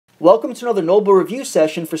Welcome to another Noble Review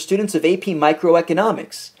session for students of AP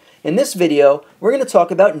Microeconomics. In this video, we're going to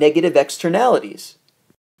talk about negative externalities.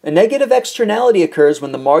 A negative externality occurs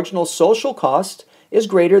when the marginal social cost is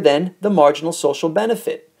greater than the marginal social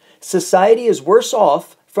benefit. Society is worse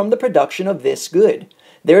off from the production of this good.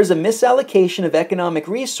 There is a misallocation of economic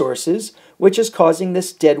resources which is causing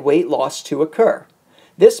this deadweight loss to occur.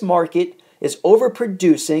 This market is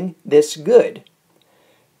overproducing this good.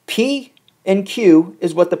 P and Q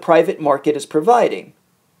is what the private market is providing.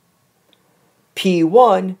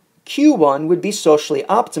 P1, Q1 would be socially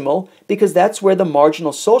optimal because that's where the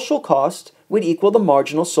marginal social cost would equal the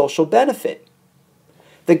marginal social benefit.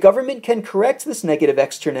 The government can correct this negative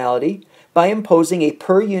externality by imposing a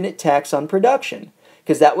per unit tax on production,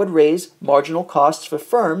 because that would raise marginal costs for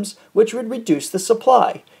firms, which would reduce the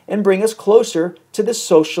supply and bring us closer to the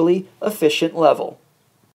socially efficient level.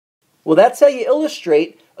 Well, that's how you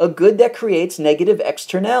illustrate a good that creates negative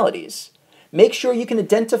externalities. Make sure you can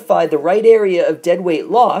identify the right area of deadweight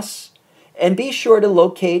loss, and be sure to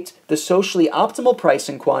locate the socially optimal price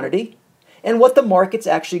and quantity and what the market's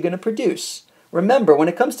actually going to produce. Remember, when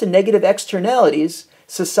it comes to negative externalities,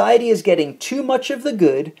 society is getting too much of the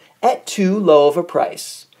good at too low of a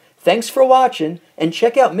price. Thanks for watching, and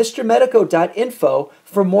check out mrmedico.info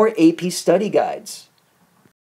for more AP study guides.